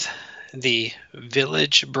with The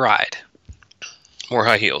Village Bride. More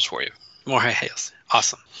high heels for you. More high heels.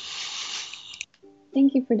 Awesome.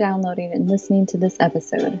 Thank you for downloading and listening to this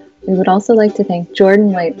episode. We would also like to thank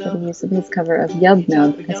Jordan White for the use of his cover of Yub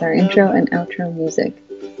Nub as our intro and outro music.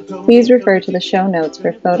 Please refer to the show notes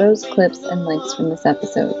for photos, clips, and links from this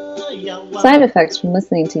episode. Side effects from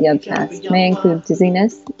listening to Yubcast may include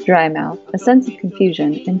dizziness, dry mouth, a sense of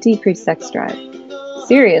confusion, and decreased sex drive.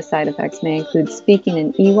 Serious side effects may include speaking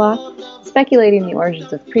in Ewok, speculating the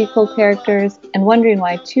origins of prequel characters, and wondering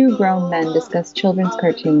why two grown men discuss children's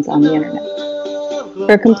cartoons on the internet.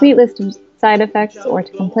 For a complete list of side effects or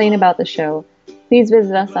to complain about the show, please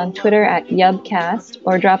visit us on Twitter at Yubcast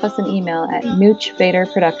or drop us an email at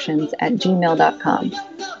noochvaderproductions@gmail.com.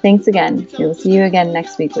 Thanks again. We will see you again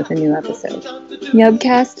next week with a new episode.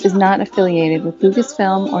 Yubcast is not affiliated with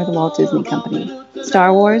Lucasfilm or the Walt Disney Company.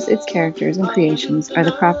 Star Wars, its characters, and creations are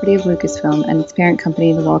the property of Lucasfilm and its parent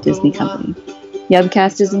company, the Walt Disney Company.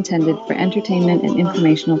 Yubcast is intended for entertainment and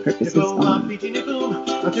informational purposes only.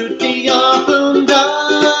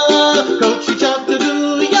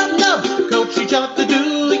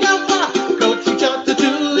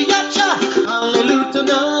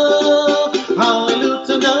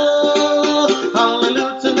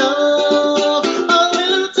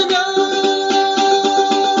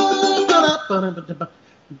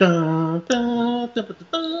 Dun, dun, dun, dun, dun, dun,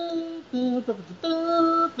 dun, dun, dun,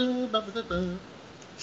 dun, dun, dun, dun, dun.